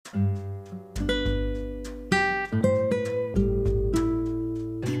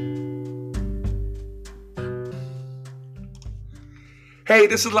Hey,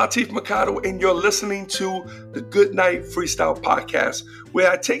 this is Latif Mercado, and you're listening to the Good Night Freestyle Podcast,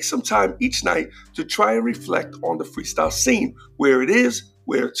 where I take some time each night to try and reflect on the freestyle scene, where it is,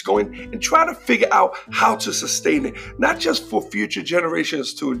 where it's going, and try to figure out how to sustain it, not just for future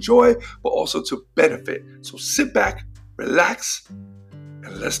generations to enjoy, but also to benefit. So sit back, relax,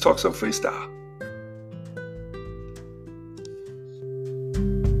 and let's talk some freestyle.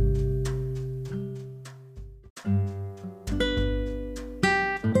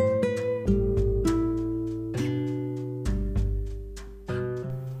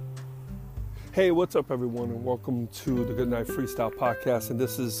 Hey, what's up, everyone, and welcome to the Good Night Freestyle Podcast. And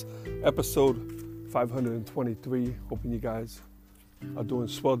this is episode 523. Hoping you guys are doing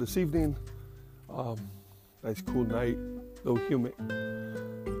swell this evening. Nice, cool night, a little humid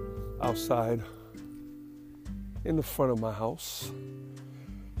outside in the front of my house.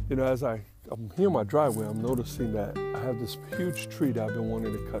 You know, as I'm here in my driveway, I'm noticing that I have this huge tree that I've been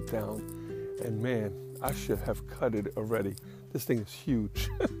wanting to cut down. And man, I should have cut it already. This thing is huge.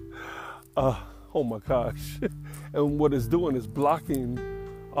 Oh my gosh. And what it's doing is blocking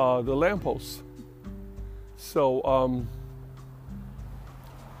the lampposts. So, I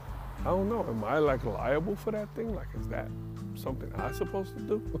don't know. Am I liable for that thing? Is that something I'm supposed to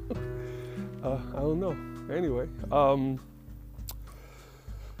do? I don't know. Anyway,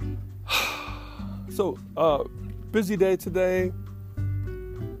 so busy day today.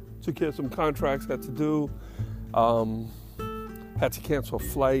 Took care of some contracts had to do. Had to cancel a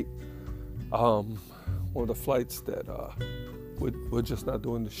flight. One of the flights that we're just not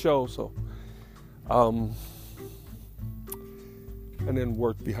doing the show, so and then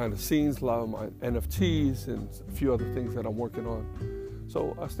worked behind the scenes, a lot of my NFTs and a few other things that I'm working on.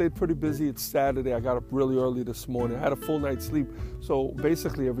 So I stayed pretty busy. It's Saturday. I got up really early this morning. I had a full night's sleep. So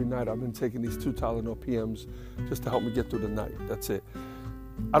basically every night I've been taking these 2 Tylenol PMs just to help me get through the night. That's it.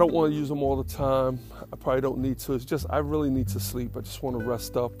 I don't want to use them all the time. I probably don't need to. It's just I really need to sleep. I just want to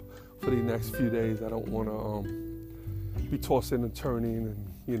rest up for the next few days. I don't want to be tossing and turning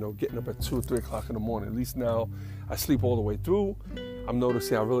and, getting up at 2 or 3 o'clock in the morning. At least now I sleep all the way through. I'm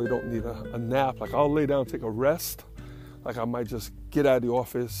noticing I really don't need a nap. I'll lay down and take a rest. I might just get out of the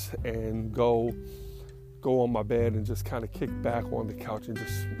office and go on my bed and just kind of kick back on the couch and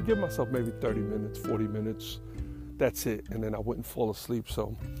just give myself maybe 30 minutes, 40 minutes. That's it. And then I wouldn't fall asleep.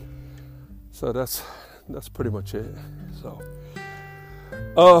 So that's pretty much it. So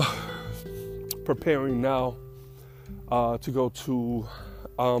preparing now to go to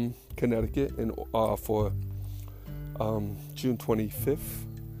Connecticut for June 25th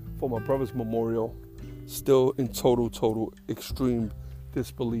for my brother's memorial. Still in total extreme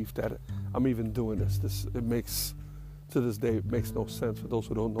disbelief that I'm even doing this. To this day, it makes no sense. For those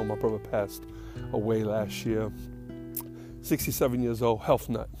who don't know, my brother passed away last year. 67 years old, health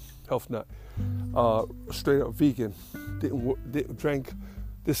nut. Straight up vegan. Drank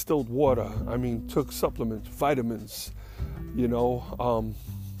distilled water. Took supplements, vitamins. He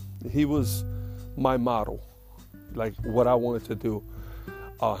was my model, what I wanted to do,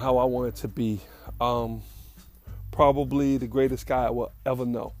 how I wanted to be. Probably the greatest guy I will ever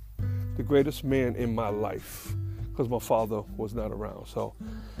know, the greatest man in my life, because my father was not around. So,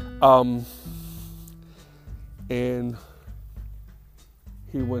 and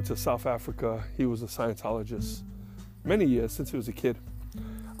he went to South Africa. He was a Scientologist many years since he was a kid.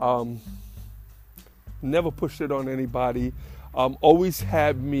 Never pushed it on anybody. Always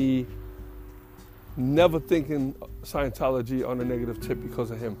had me never thinking Scientology on a negative tip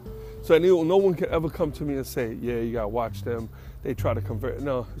because of him. So no one can ever come to me and say, yeah, you gotta watch them. They try to convert.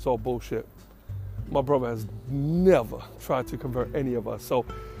 No, it's all bullshit. My brother has never tried to convert any of us. So,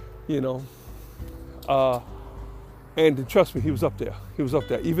 and trust me, he was up there.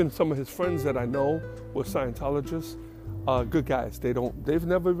 Even some of his friends that I know were Scientologists, good guys. They've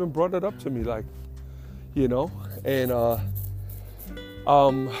never even brought it up to me, but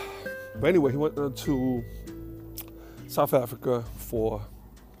anyway, he went to South Africa for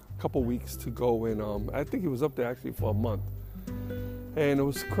a couple weeks to go, and I think he was up there actually for a month. And it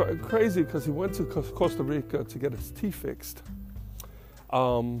was crazy because he went to Costa Rica to get his teeth fixed.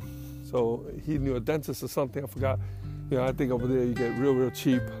 So he knew a dentist or something, I forgot. I think over there you get real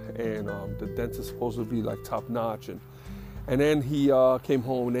cheap, and the dentist is supposed to be top notch. And then he came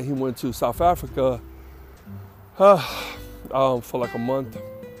home, and then he went to South Africa for a month,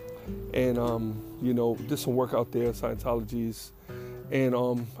 and did some work out there, Scientologies, and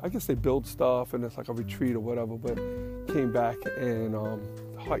I guess they build stuff, and it's a retreat or whatever. But came back, and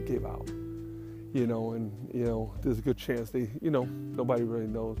the heart gave out, and there's a good chance nobody really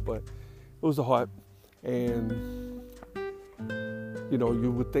knows, but it was the heart, and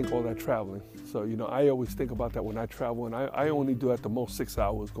you would think all that traveling. So, I always think about that when I travel, and I only do at the most 6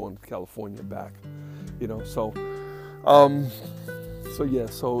 hours going to California and back, so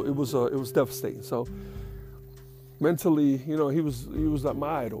it was devastating. So mentally, he was like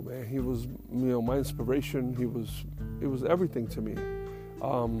my idol, man. He was, my inspiration. It was everything to me.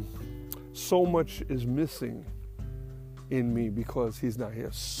 So much is missing in me because he's not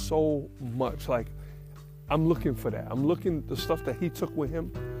here. So much, like, I'm looking for that. The stuff that he took with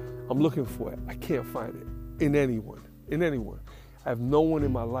him, I'm looking for it. I can't find it in anyone. I have no one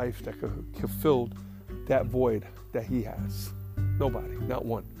in my life that could fill that void that he has. Nobody, not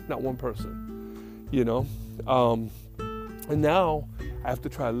one person, and now I have to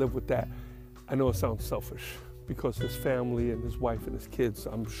try to live with that. I know it sounds selfish because his family and his wife and his kids,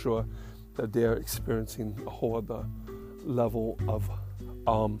 I'm sure that they're experiencing a whole other level of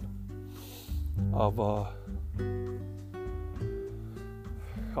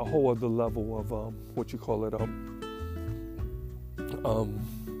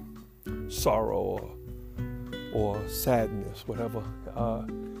sorrow or sadness, whatever.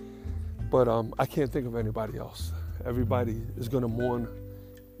 But I can't think of anybody else. Everybody is going to mourn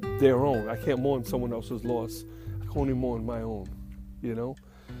their own. I can't mourn someone else's loss. I can only mourn my own,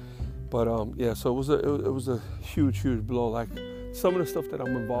 But so it was a huge blow. Like some of the stuff that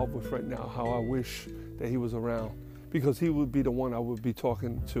I'm involved with right now, how I wish that he was around, because he would be the one I would be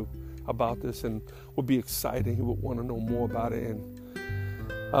talking to about this and would be excited. He would want to know more about it, and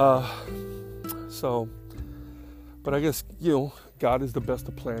but I guess God is the best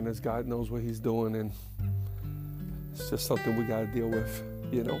of planners. God knows what He's doing, and it's just something we got to deal with,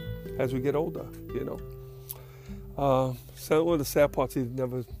 as we get older, So one of the sad parts, he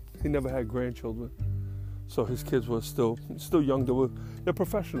never had grandchildren, so his kids were still young. They're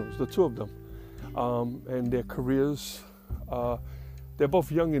professionals, the two of them, and their careers. They're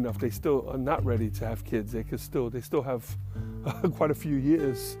both young enough. They still are not ready to have kids. They still have quite a few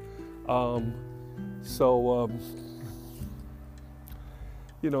years. So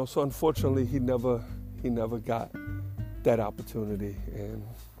unfortunately, he never got that opportunity, and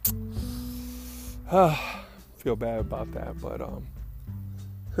feel bad about that. But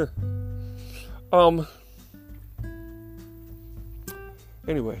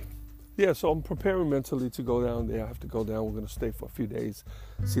anyway, so I'm preparing mentally to go down there. I have to go down. We're going to stay for a few days,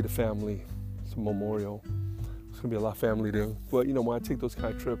 see the family. It's a memorial. There's going to be a lot of family there. But, when I take those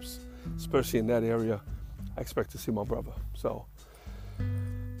kind of trips, especially in that area, I expect to see my brother. So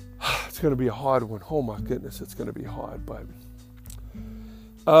it's going to be a hard one. Oh, my goodness, it's going to be hard. But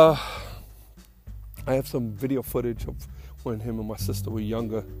I have some video footage of when him and my sister were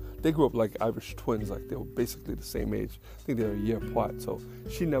younger. They grew up like Irish twins, like they were basically the same age. I think they're a year apart, so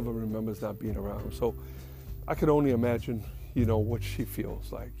she never remembers not being around him. So I could only imagine, what she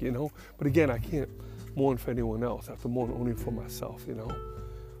feels like, But again, I can't mourn for anyone else. I have to mourn only for myself,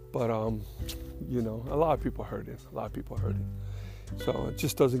 But, a lot of people hurt it. So it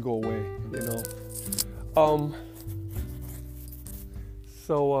just doesn't go away,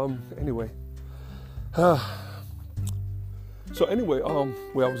 Anyway. So anyway,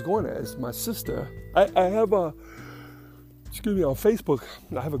 where I was going at is my sister. I have on Facebook,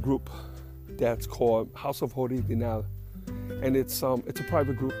 I have a group that's called House of Jorge Vinal, and it's a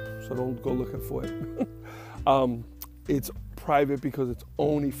private group, so don't go looking for it. It's private because it's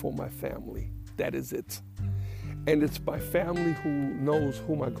only for my family. That is it. And it's my family who knows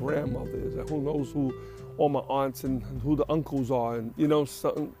who my grandmother is, and who knows who all my aunts and who the uncles are, and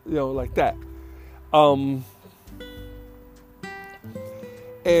something, like that.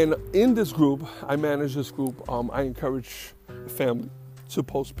 And in this group, I manage this group. I encourage the family to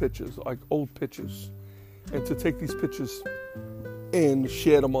post pictures, like old pictures, and to take these pictures and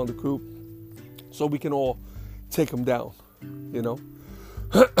share them on the group so we can all take them down,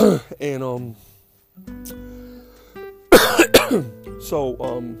 And so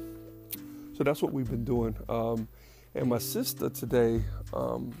that's what we've been doing. And my sister today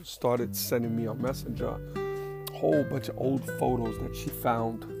started sending me on Messenger whole bunch of old photos that she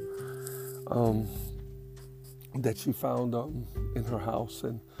found in her house,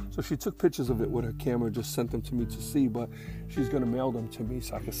 and so she took pictures of it with her camera, just sent them to me to see, but she's going to mail them to me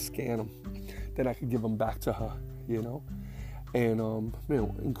so I can scan them, then I can give them back to her, and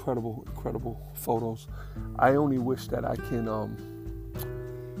incredible photos. I only wish that I can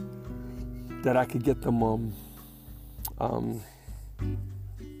get them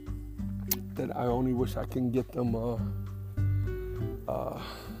that I only wish I can get them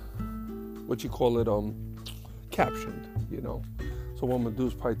captioned, So what I'm gonna do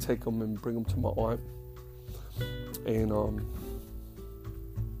is probably take them and bring them to my aunt, and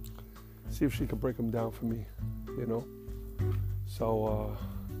see if she could break them down for me, you know. So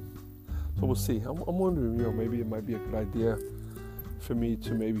we'll see. I'm wondering, maybe it might be a good idea for me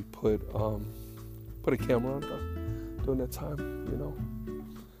to maybe put a camera on her during that time,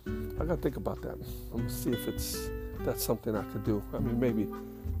 I gotta think about that. I'm gonna see if that's something I could do. I mean, maybe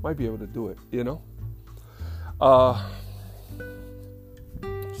might be able to do it,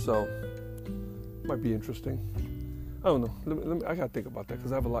 So might be interesting. I don't know. I gotta think about that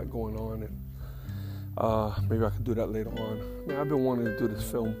because I have a lot going on, and maybe I could do that later on. I mean, I've been wanting to do this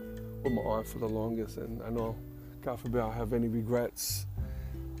film with my aunt for the longest, and I know, God forbid, I have any regrets.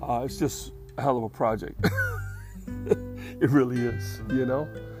 It's just a hell of a project. It really is,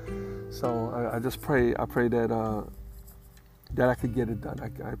 So I just pray. I pray that I could get it done.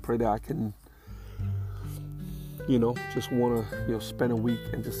 I pray that I can, just want to, spend a week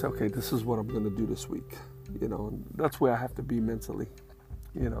and just say, okay, this is what I'm going to do this week. And that's where I have to be mentally.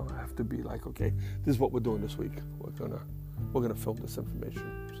 I have to be like, okay, this is what we're doing this week. We're gonna film this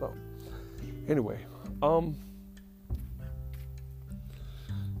information. So anyway,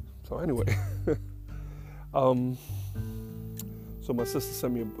 so my sister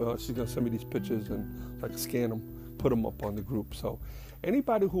sent me, she's gonna send me these pictures and I can scan them, put them up on the group. So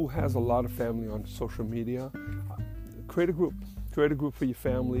anybody who has a lot of family on social media, create a group for your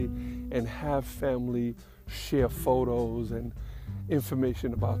family and have family share photos and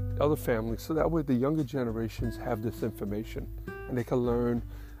information about other families, so that way the younger generations have this information and they can learn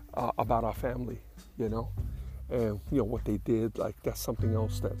about our family, and what they did. Like, that's something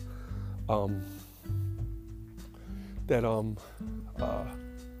else that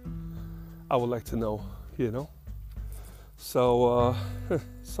I would like to know, So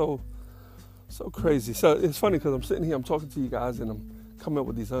so crazy. So it's funny because I'm sitting here, I'm talking to you guys, and I'm coming up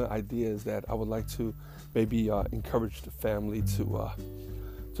with these other ideas that I would like to maybe encourage the family to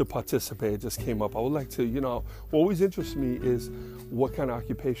participate. It just came up. I would like to, what always interests me is what kind of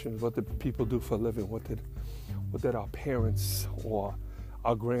occupations, what did people do for a living? What did our parents or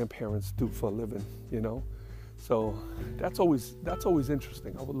our grandparents do for a living? So that's always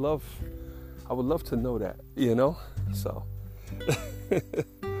interesting. I would love to know that. So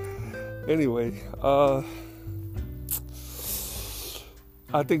anyway,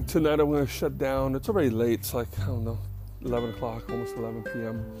 I think tonight I'm going to shut down. It's already late. It's like, 11 o'clock, almost 11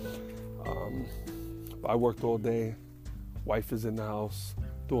 p.m. I worked all day. Wife is in the house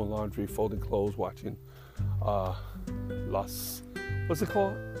doing laundry, folding clothes, watching what's it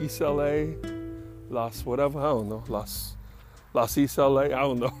called? East LA? Whatever, I don't know. Las East LA, I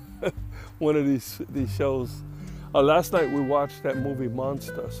don't know. One of these shows. Last night we watched that movie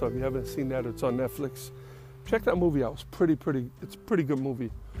Monster. So if you haven't seen that, it's on Netflix. Check that movie out. It's a pretty good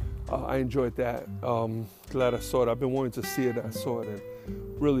movie. I enjoyed that. Glad I saw it. I've been wanting to see it. I saw it, and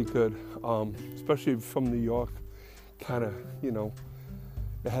really good. Especially from New York, kind of, it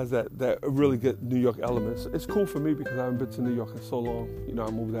has that really good New York elements. It's cool for me because I haven't been to New York in so long.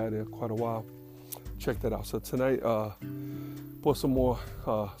 I moved out there quite a while. Check that out. So tonight, bought some more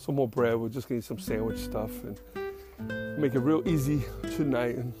bread. We're just getting some sandwich stuff and make it real easy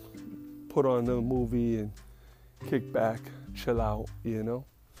tonight and put on a movie and kick back, chill out, And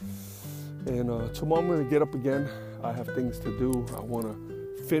tomorrow I'm going to get up again. I have things to do. I want to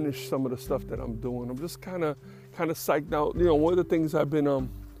finish some of the stuff that I'm doing. I'm just kind of psyched out. One of the things I've been, I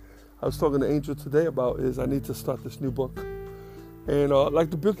was talking to Angel today about is I need to start this new book. And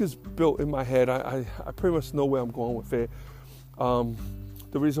the book is built in my head. I pretty much know where I'm going with it.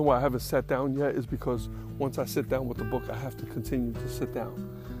 The reason why I haven't sat down yet is because once I sit down with the book, I have to continue to sit down.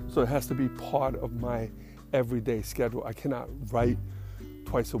 So it has to be part of my everyday schedule. I cannot write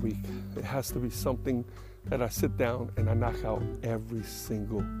twice a week. It has to be something that I sit down and I knock out every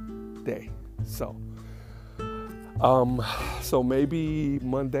single day. So maybe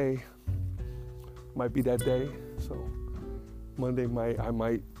Monday might be that day. So Monday I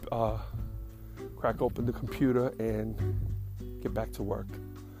might crack open the computer and get back to work.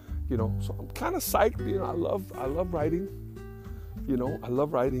 So I'm kind of psyched. I love writing. I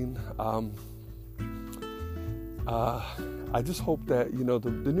love writing. I just hope that,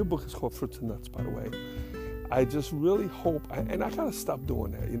 the new book is called Fruits and Nuts, by the way. I just really hope, and I gotta stop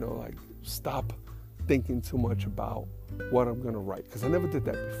doing that, stop thinking too much about what I'm gonna write, because I never did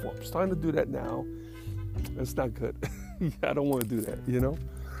that before. I'm starting to do that now. It's not good. I don't want to do that,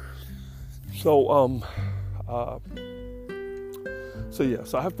 So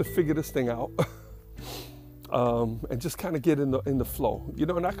I have to figure this thing out. And just kind of get in the flow,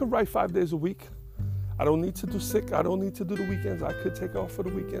 and I could write 5 days a week. I don't need to do I don't need to do the weekends. I could take off for the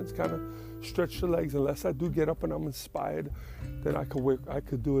weekends, kind of stretch the legs. Unless I do get up and I'm inspired, then I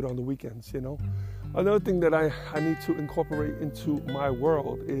could do it on the weekends, you know. Another thing that I need to incorporate into my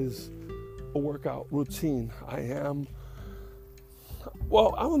world is a workout routine. I don't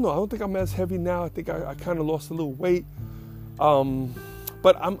know. I don't think I'm as heavy now. I think I kind of lost a little weight.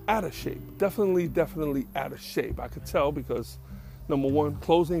 But I'm out of shape. Definitely out of shape. I could tell because, number one,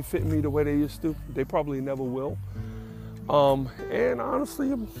 clothes ain't fitting me the way they used to. They probably never will. And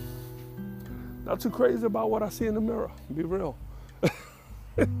honestly, I'm not too crazy about what I see in the mirror. Be real.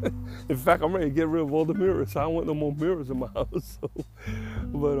 In fact, I'm ready to get rid of all the mirrors. I don't want no more mirrors in my house. So.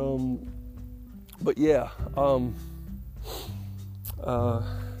 But yeah.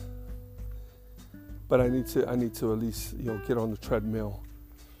 But I need to at least, you know, get on the treadmill,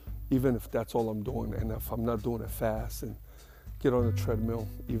 even if that's all I'm doing, and if I'm not doing it fast, and get on the treadmill,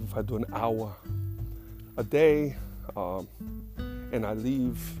 even if I do an hour a day, and I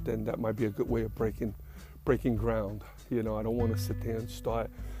leave, then that might be a good way of breaking ground. You know, I don't want to sit there and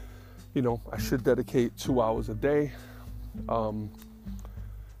start, you know, I should dedicate 2 hours a day.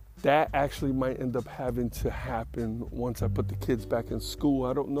 That actually might end up having to happen once I put the kids back in school.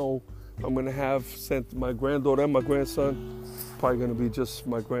 I don't know. I'm going to have sent my granddaughter and my grandson. Probably going to be just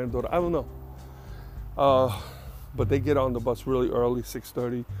my granddaughter. I don't know. But they get on the bus really early,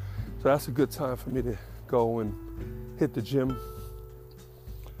 6:30. So that's a good time for me to go and hit the gym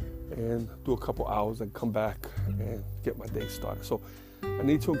and do a couple hours and come back and get my day started. So I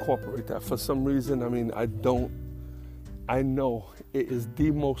need to incorporate that. For some reason, I mean, I know it is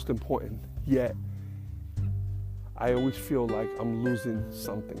the most important, yet I always feel like I'm losing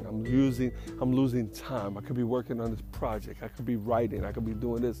something. I'm losing time. I could be working on this project. I could be writing. I could be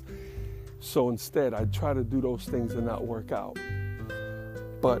doing this. So instead, I try to do those things and not work out.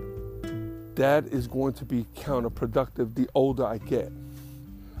 But that is going to be counterproductive the older I get,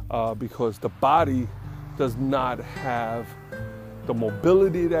 because the body does not have the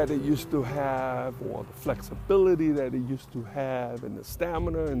mobility that it used to have, or the flexibility that it used to have, and the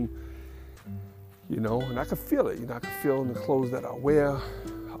stamina, and you know, and I can feel it. You know, I can feel in the clothes that I wear.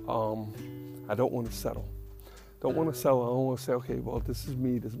 I don't want to settle. I don't want to say, okay, well, this is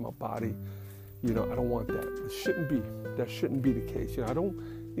me, this is my body. You know, I don't want that. It shouldn't be. That shouldn't be the case. You know, I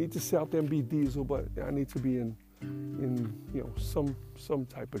don't need to sit out there and be Diesel, but I need to be in you know, some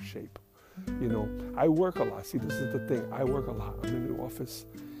type of shape. You know, I work a lot. See, this is the thing. I work a lot. I'm in the office.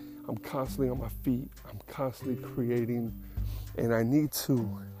 I'm constantly on my feet. I'm constantly creating, and I need to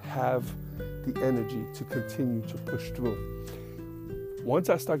have the energy to continue to push through. Once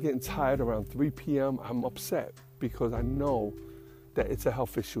I start getting tired around 3 p.m., I'm upset because I know that it's a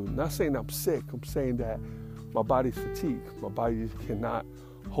health issue. I'm not saying I'm sick. I'm saying that my body's fatigued. My body cannot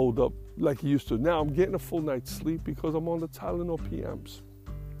hold up like it used to. Now I'm getting a full night's sleep because I'm on the Tylenol PMs,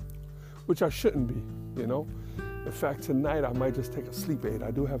 which I shouldn't be, you know. In fact, tonight I might just take a sleep aid.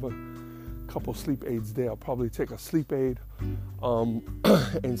 I do have a couple sleep aids there. I'll probably take a sleep aid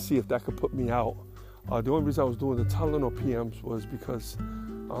and see if that could put me out. The only reason I was doing the Tylenol PMs was because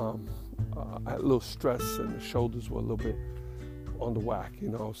I had a little stress and the shoulders were a little bit on the whack, you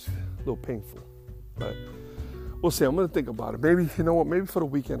know, it was a little painful. But we'll see. I'm going to think about it. Maybe, you know what, maybe for the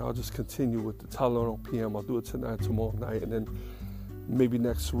weekend I'll just continue with the Tylenol PM. I'll do it tonight, tomorrow night, and then maybe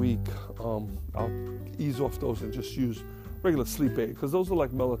next week I'll ease off those and just use regular sleep aid, because those are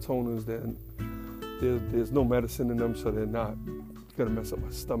like melatonins. There's no medicine in them, so they're not going to mess up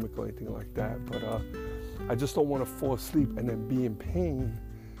my stomach or anything like that. But I just don't want to fall asleep and then be in pain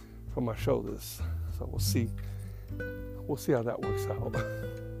from my shoulders. So we'll see. We'll see how that works out.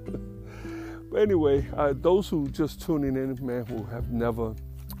 But anyway, those who just tuning in, man, who have never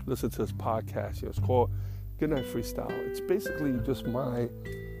listened to this podcast, it's called Goodnight Freestyle. It's basically just my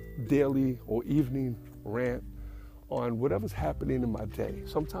daily or evening rant on whatever's happening in my day.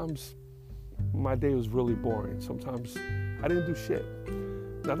 Sometimes my day was really boring. Sometimes I didn't do shit.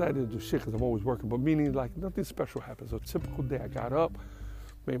 Not that I didn't do shit because I'm always working, but meaning like nothing special happens. A typical day, I got up,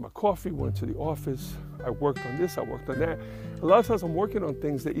 made my coffee, went to the office. I worked on this, I worked on that. A lot of times I'm working on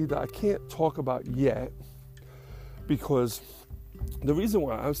things that either I can't talk about yet, because the reason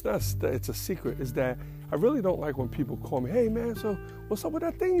why it's a secret is that I really don't like when people call me, hey man, so what's up with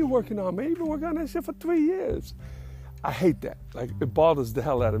that thing you're working on, man? You've been working on that shit for 3 years. I hate that. Like, it bothers the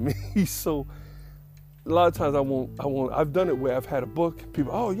hell out of me. So a lot of times I won't. I've done it where I've had a book.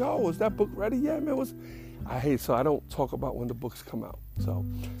 People, oh, yo, is that book ready yet, man? So I don't talk about when the books come out. So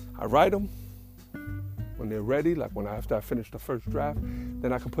I write them when they're ready, like after I finish the first draft,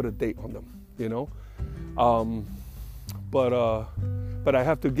 then I can put a date on them, you know? But I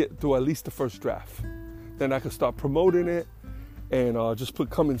have to get through at least the first draft. then I can start promoting it and just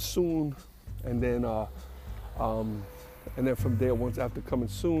put coming soon, and then from there, once after coming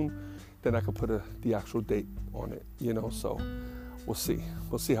soon, then I can put the actual date on it, so we'll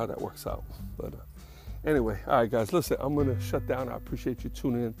see how that works out. But anyway, all right, guys, listen, I'm going to shut down. I appreciate you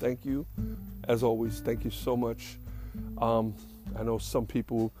tuning in. Thank you. As always, thank you so much. I know some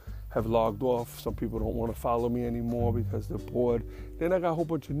people have logged off. Some people don't want to follow me anymore because they're bored. Then I got a whole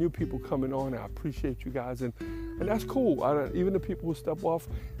bunch of new people coming on. I appreciate you guys, and that's cool. Even the people who step off,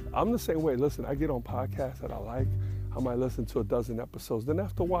 I'm the same way. Listen, I get on podcasts that I like. I might listen to a dozen episodes. Then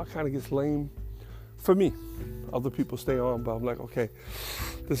after a while, it kind of gets lame for me. Other people stay on, but I'm like, okay,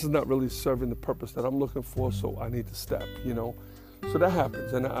 this is not really serving the purpose that I'm looking for, so I need to step, So that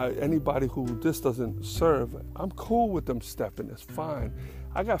happens. And anybody who this doesn't serve, I'm cool with them stepping. It's fine.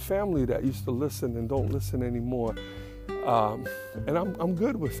 I got family that used to listen and don't listen anymore. And I'm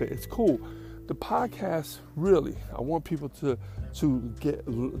good with it. It's cool. The podcast, really, I want people to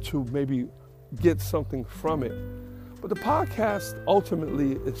maybe get something from it. But the podcast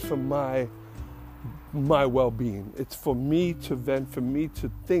ultimately is for my well-being. It's for me to vent, for me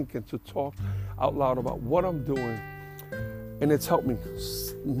to think and to talk out loud about what I'm doing. And it's helped me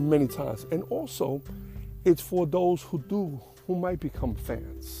many times. And also, it's for those who might become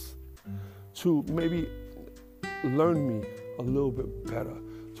fans, to maybe learn me a little bit better,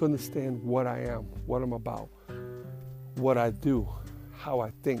 to understand what I am, what I'm about, what I do, how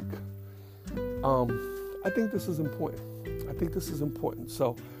I think. I think this is important.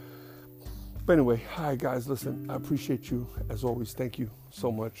 So, but anyway, hi guys, listen, I appreciate you as always. Thank you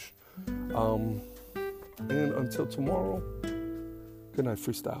so much. And until tomorrow, good night,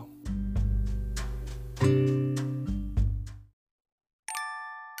 freestyle.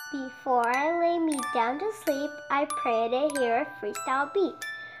 Before I lay me down to sleep, I pray to hear a freestyle beat.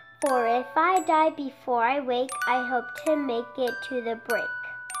 For if I die before I wake, I hope to make it to the break.